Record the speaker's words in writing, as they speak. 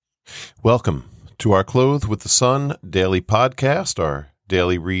Welcome to our Clothed with the Sun daily podcast, our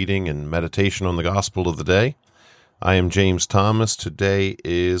daily reading and meditation on the gospel of the day. I am James Thomas. Today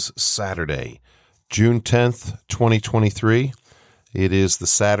is Saturday, June 10th, 2023. It is the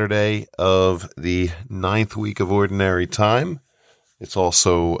Saturday of the 9th week of Ordinary Time. It's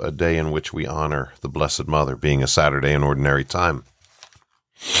also a day in which we honor the Blessed Mother, being a Saturday in Ordinary Time.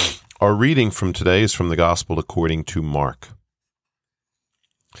 Our reading from today is from the Gospel according to Mark.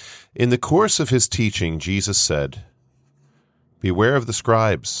 In the course of his teaching, Jesus said, "Beware of the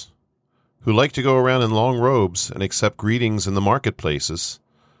scribes, who like to go around in long robes and accept greetings in the marketplaces,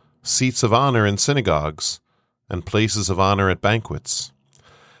 seats of honor in synagogues, and places of honor at banquets.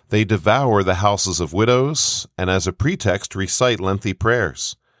 They devour the houses of widows, and as a pretext recite lengthy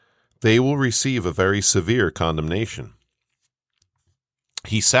prayers. They will receive a very severe condemnation."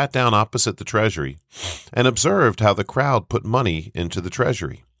 He sat down opposite the treasury and observed how the crowd put money into the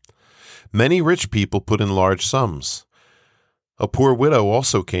treasury. Many rich people put in large sums. A poor widow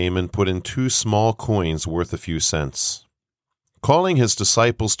also came and put in 2 small coins worth a few cents. Calling his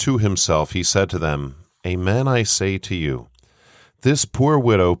disciples to himself, he said to them, "Amen, I say to you, this poor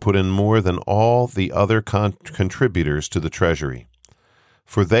widow put in more than all the other contributors to the treasury.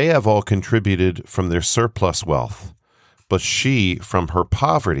 For they have all contributed from their surplus wealth, but she, from her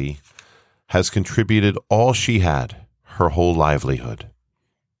poverty, has contributed all she had, her whole livelihood."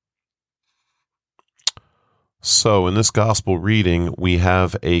 So, in this gospel reading, we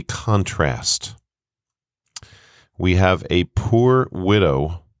have a contrast. We have a poor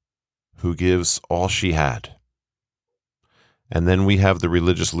widow who gives all she had. And then we have the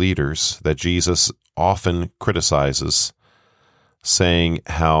religious leaders that Jesus often criticizes, saying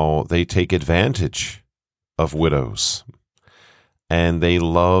how they take advantage of widows. And they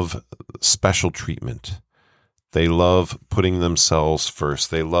love special treatment. They love putting themselves first.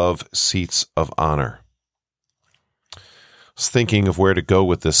 They love seats of honor. I was thinking of where to go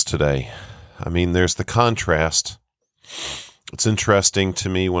with this today. I mean, there's the contrast. It's interesting to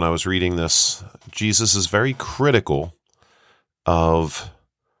me when I was reading this. Jesus is very critical of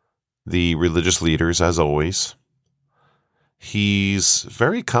the religious leaders, as always. He's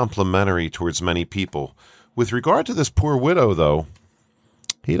very complimentary towards many people. With regard to this poor widow, though,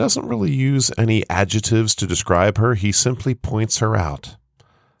 he doesn't really use any adjectives to describe her. He simply points her out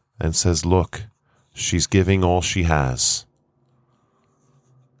and says, "Look, she's giving all she has."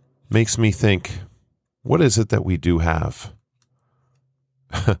 Makes me think, what is it that we do have?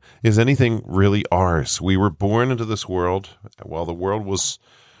 Is anything really ours? We were born into this world while the world was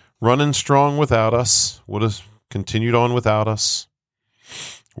running strong without us, would have continued on without us.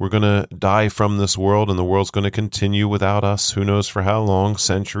 We're going to die from this world, and the world's going to continue without us. Who knows for how long?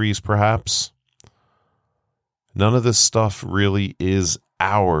 Centuries, perhaps. None of this stuff really is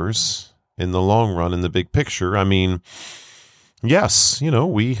ours in the long run, in the big picture. I mean, yes,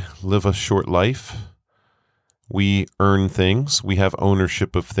 we live a short life. We earn things. We have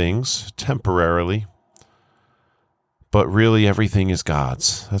ownership of things temporarily. But really, everything is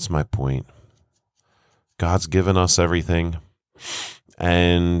God's. That's my point. God's given us everything,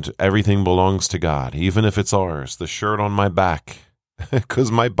 and everything belongs to God, even if it's ours. The shirt on my back, because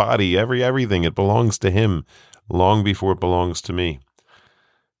my body, everything, it belongs to Him long before it belongs to me.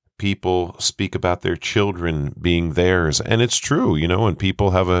 People speak about their children being theirs, and it's true, and people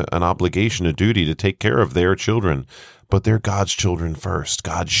have an obligation, a duty to take care of their children, but they're God's children first.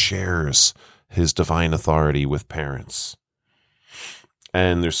 God shares His divine authority with parents.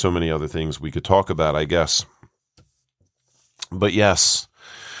 And there's so many other things we could talk about, I guess. But yes,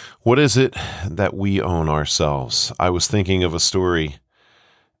 what is it that we own ourselves? I was thinking of a story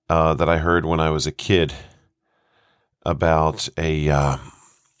that I heard when I was a kid about a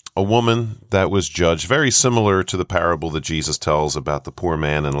woman that was judged, very similar to the parable that Jesus tells about the poor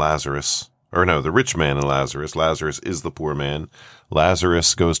man and Lazarus. Or no, the rich man and Lazarus. Lazarus is the poor man.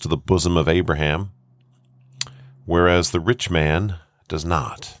 Lazarus goes to the bosom of Abraham, whereas the rich man does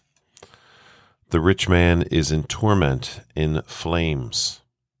not. The rich man is in torment, in flames.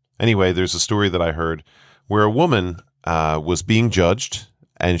 Anyway, there's a story that I heard where a woman was being judged,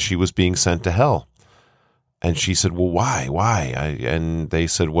 and she was being sent to hell. And she said, "Well, why? And they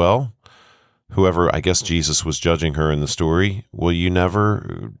said, well, whoever, I guess Jesus was judging her in the story, well, you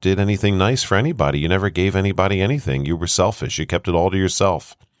never did anything nice for anybody. You never gave anybody anything. You were selfish. You kept it all to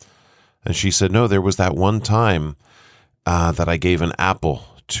yourself." And she said, "No, there was that one time that I gave an apple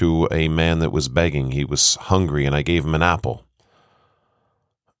to a man that was begging. He was hungry, and I gave him an apple."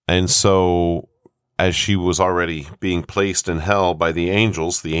 And so as she was already being placed in hell by the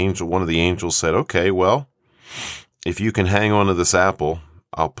angels, one of the angels said, "Okay, well, if you can hang on to this apple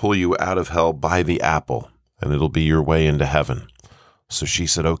I'll pull you out of hell by the apple, and it'll be your way into heaven. So she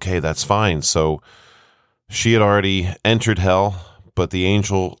said, okay, that's fine. So she had already entered hell, but the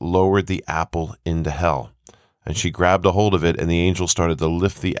angel lowered the apple into hell. And she grabbed a hold of it, and the angel started to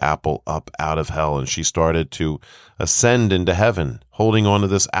lift the apple up out of hell. And she started to ascend into heaven, holding on to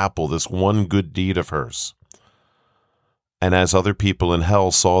this apple, this one good deed of hers. And as other people in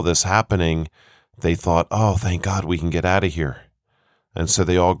hell saw this happening, they thought, oh, thank God we can get out of here. And so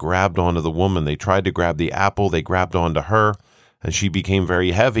they all grabbed onto the woman. They tried to grab the apple. They grabbed onto her, and she became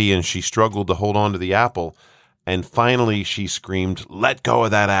very heavy, and she struggled to hold on to the apple. And finally she screamed, let go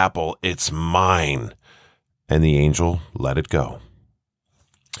of that apple. It's mine. And the angel let it go.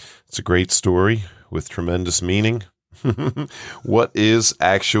 It's a great story with tremendous meaning. What is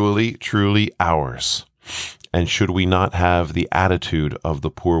actually truly ours? And should we not have the attitude of the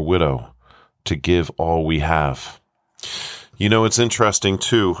poor widow to give all we have? You know, it's interesting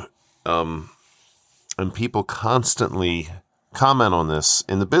too, and people constantly comment on this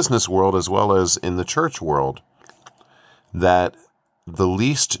in the business world as well as in the church world, that the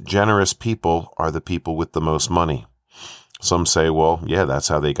least generous people are the people with the most money. Some say, well, yeah, that's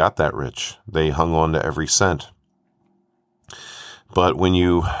how they got that rich. They hung on to every cent. But when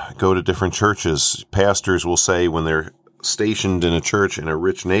you go to different churches, pastors will say when they're stationed in a church in a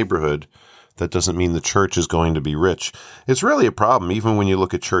rich neighborhood, that doesn't mean the church is going to be rich. It's really a problem, even when you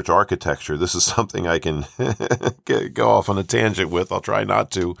look at church architecture. This is something I can go off on a tangent with. I'll try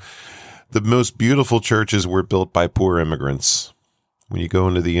not to. The most beautiful churches were built by poor immigrants. When you go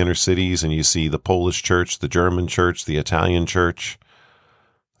into the inner cities and you see the Polish church, the German church, the Italian church,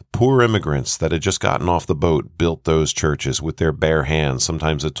 poor immigrants that had just gotten off the boat built those churches with their bare hands.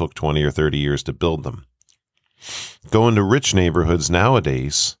 Sometimes it took 20 or 30 years to build them. Go into rich neighborhoods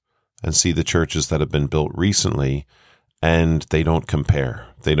nowadays and see the churches that have been built recently, and they don't compare.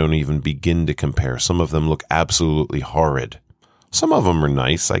 They don't even begin to compare. Some of them look absolutely horrid. Some of them are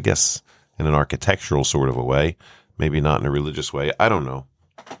nice, I guess, in an architectural sort of a way. Maybe not in a religious way. I don't know.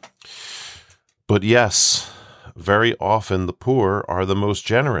 But yes, very often the poor are the most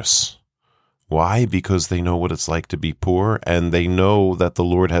generous. Why? Because they know what it's like to be poor, and they know that the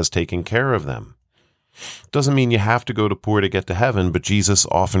Lord has taken care of them. Doesn't mean you have to go to poor to get to heaven, but Jesus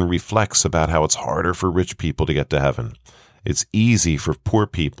often reflects about how it's harder for rich people to get to heaven. It's easy for poor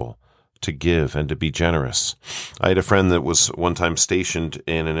people to give and to be generous. I had a friend that was one time stationed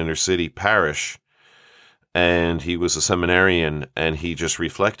in an inner city parish, and he was a seminarian, and he just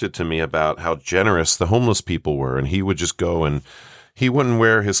reflected to me about how generous the homeless people were. And he would just go, and he wouldn't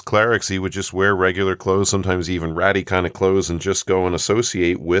wear his clerics. He would just wear regular clothes, sometimes even ratty kind of clothes, and just go and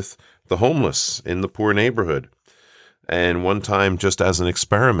associate with the homeless in the poor neighborhood. And one time, just as an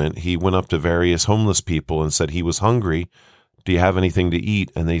experiment, he went up to various homeless people and said he was hungry. Do you have anything to eat?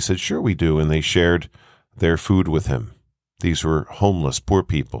 And they said, sure we do. And they shared their food with him. These were homeless, poor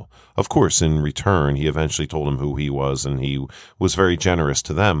people. Of course, in return, he eventually told them who he was, and he was very generous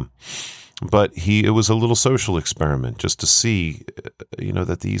to them. But it was a little social experiment just to see,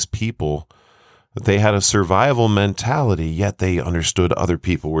 that these people, they had a survival mentality, yet they understood other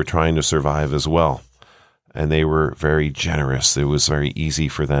people were trying to survive as well. And they were very generous. It was very easy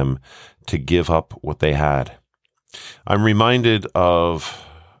for them to give up what they had. I'm reminded of,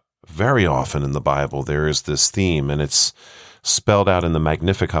 very often in the Bible, there is this theme, and it's spelled out in the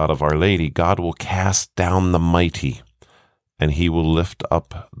Magnificat of Our Lady. God will cast down the mighty, and he will lift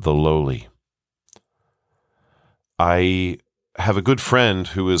up the lowly. I have a good friend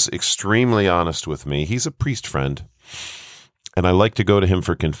who is extremely honest with me. He's a priest friend, and I like to go to him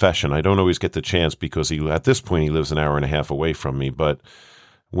for confession. I don't always get the chance because at this point he lives an hour and a half away from me, but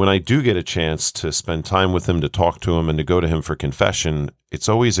when I do get a chance to spend time with him, to talk to him, and to go to him for confession, it's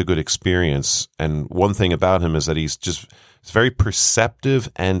always a good experience. And one thing about him is that he's very perceptive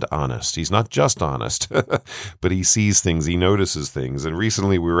and honest. He's not just honest, but he sees things, he notices things. And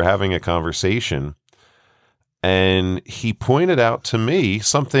recently we were having a conversation, and he pointed out to me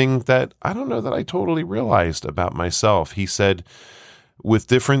something that I don't know that I totally realized about myself. He said, with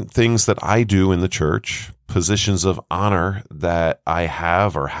different things that I do in the church, positions of honor that I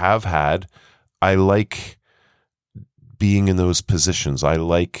have or have had, I like being in those positions. I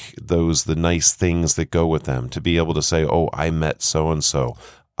like the nice things that go with them, to be able to say, oh, I met so-and-so.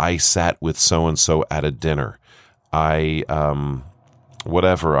 I sat with so-and-so at a dinner. I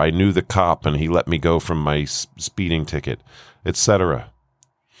knew the cop and he let me go from my speeding ticket, etc.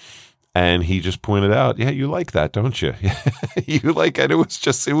 And he just pointed out, yeah, you like that, don't you? You like it.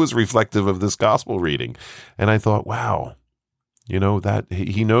 It was reflective of this gospel reading. And I thought, wow, that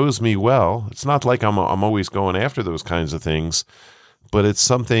he knows me well. It's not like I'm always going after those kinds of things, but it's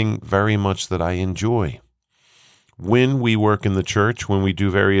something very much that I enjoy. When we work in the church, when we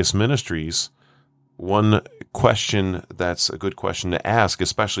do various ministries, one question that's a good question to ask,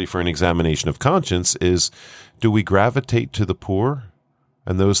 especially for an examination of conscience, is, do we gravitate to the poor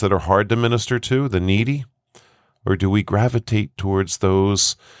and those that are hard to minister to, the needy? Or do we gravitate towards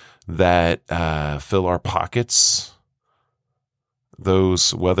those that fill our pockets,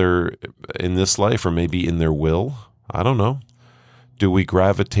 those, whether in this life or maybe in their will? I don't know. Do we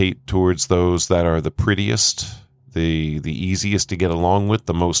gravitate towards those that are the prettiest, the easiest to get along with,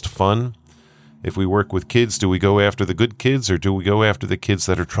 the most fun? If we work with kids, do we go after the good kids or do we go after the kids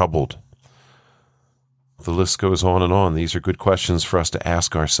that are troubled? The list goes on and on. These are good questions for us to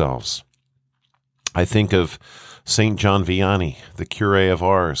ask ourselves. I think of St. John Vianney, the curé of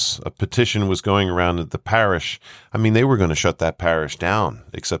Ars. A petition was going around at the parish. I mean, they were going to shut that parish down,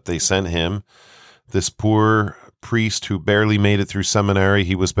 except they sent him, this poor priest who barely made it through seminary.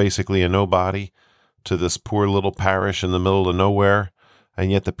 He was basically a nobody, to this poor little parish in the middle of nowhere. And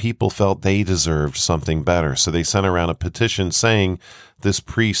yet the people felt they deserved something better. So they sent around a petition saying, this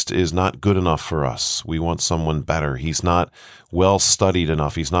priest is not good enough for us. We want someone better. He's not well studied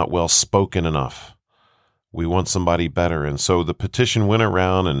enough. He's not well spoken enough. We want somebody better. And so the petition went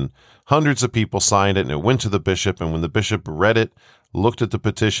around and hundreds of people signed it, and it went to the bishop. And when the bishop read it, looked at the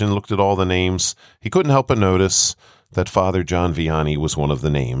petition, looked at all the names, he couldn't help but notice that Father John Vianney was one of the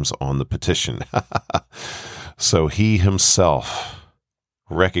names on the petition. So he himself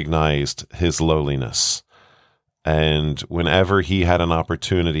recognized his lowliness. And whenever he had an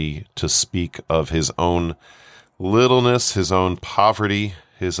opportunity to speak of his own littleness, his own poverty,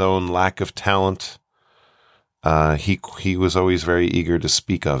 his own lack of talent, he was always very eager to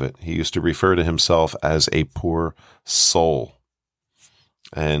speak of it. He used to refer to himself as a poor soul.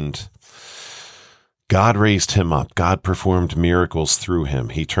 And God raised him up. God performed miracles through him.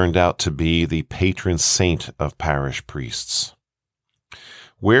 He turned out to be the patron saint of parish priests.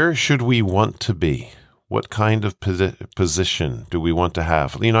 Where should we want to be? What kind of position do we want to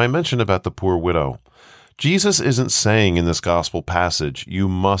have? I mentioned about the poor widow. Jesus isn't saying in this gospel passage, you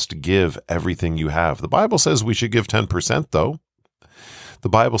must give everything you have. The Bible says we should give 10%, though. The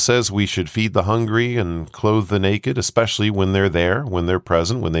Bible says we should feed the hungry and clothe the naked, especially when they're there, when they're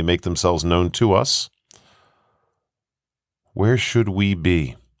present, when they make themselves known to us. Where should we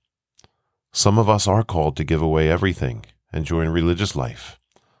be? Some of us are called to give away everything and join religious life.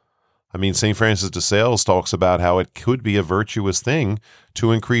 I mean, St. Francis de Sales talks about how it could be a virtuous thing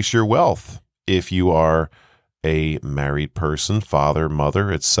to increase your wealth if you are a married person, father,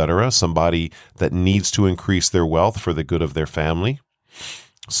 mother, etc., somebody that needs to increase their wealth for the good of their family.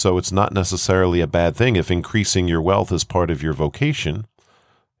 So it's not necessarily a bad thing if increasing your wealth is part of your vocation.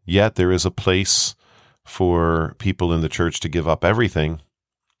 Yet there is a place for people in the church to give up everything.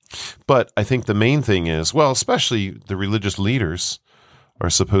 But I think the main thing is, well, especially the religious leaders are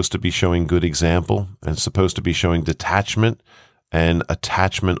supposed to be showing good example and supposed to be showing detachment and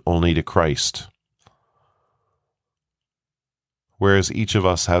attachment only to Christ. Whereas each of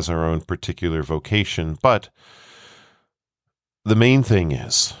us has our own particular vocation. But the main thing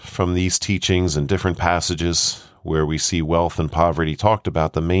is, from these teachings and different passages where we see wealth and poverty talked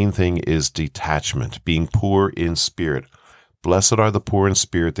about, the main thing is detachment, being poor in spirit. Blessed are the poor in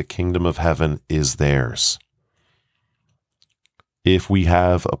spirit, the kingdom of heaven is theirs. If we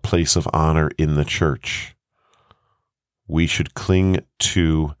have a place of honor in the church, we should cling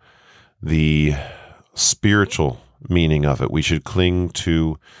to the spiritual meaning of it. We should cling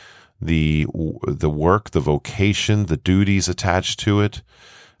to the work, the vocation, the duties attached to it,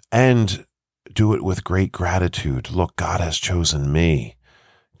 and do it with great gratitude. Look, God has chosen me.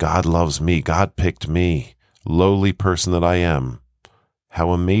 God loves me. God picked me, lowly person that I am.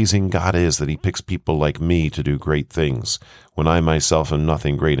 How amazing God is that he picks people like me to do great things when I myself am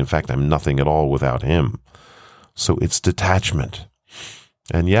nothing great. In fact, I'm nothing at all without him. So it's detachment.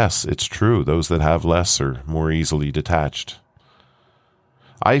 And yes, it's true. Those that have less are more easily detached.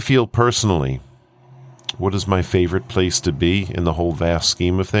 I feel personally, what is my favorite place to be in the whole vast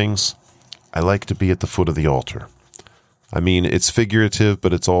scheme of things? I like to be at the foot of the altar. I mean, it's figurative,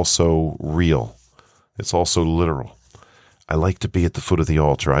 but it's also real. It's also literal. I like to be at the foot of the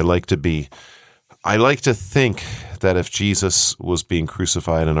altar. I like to think that if Jesus was being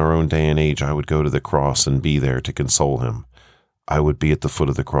crucified in our own day and age, I would go to the cross and be there to console him. I would be at the foot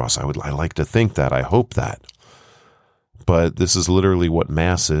of the cross. I like to think that. I hope that. But this is literally what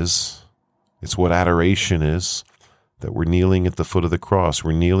Mass is. It's what adoration is, that we're kneeling at the foot of the cross.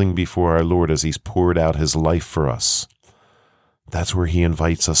 We're kneeling before our Lord as he's poured out his life for us. That's where he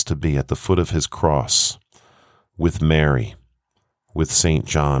invites us to be, at the foot of his cross, with Mary, with St.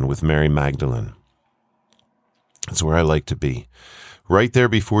 John, with Mary Magdalene. It's where I like to be. Right there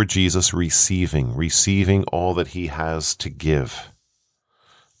before Jesus, receiving all that he has to give.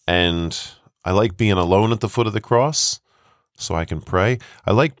 And I like being alone at the foot of the cross so I can pray.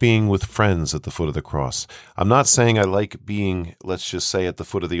 I like being with friends at the foot of the cross. I'm not saying I like being, let's just say, at the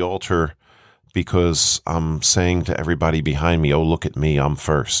foot of the altar because I'm saying to everybody behind me, oh, look at me, I'm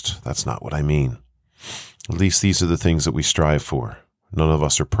first. That's not what I mean. At least these are the things that we strive for. None of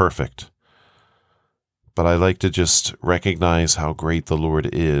us are perfect. But I like to just recognize how great the Lord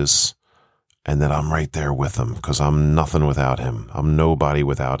is and that I'm right there with him because I'm nothing without him. I'm nobody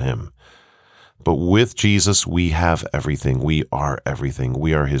without him. But with Jesus, we have everything. We are everything.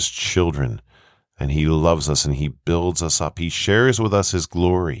 We are his children, and he loves us and he builds us up. He shares with us his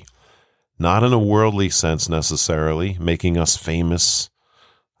glory, not in a worldly sense necessarily, making us famous.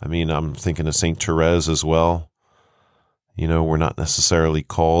 I mean, I'm thinking of St. Therese as well. You know, we're not necessarily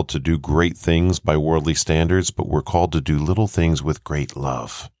called to do great things by worldly standards, but we're called to do little things with great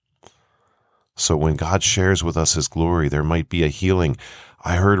love. So when God shares with us his glory, there might be a healing.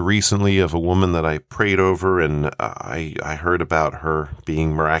 I heard recently of a woman that I prayed over, and I heard about her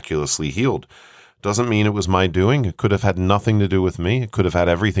being miraculously healed. Doesn't mean it was my doing. It could have had nothing to do with me. It could have had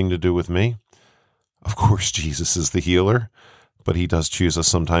everything to do with me. Of course, Jesus is the healer, but he does choose us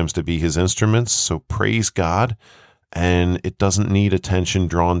sometimes to be his instruments. So praise God. And it doesn't need attention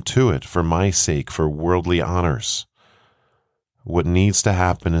drawn to it for my sake, for worldly honors. What needs to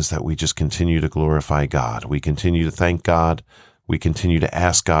happen is that we just continue to glorify God. We continue to thank God. We continue to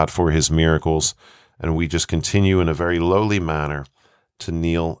ask God for his miracles. And we just continue in a very lowly manner to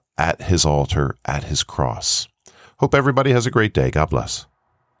kneel at his altar, at his cross. Hope everybody has a great day. God bless.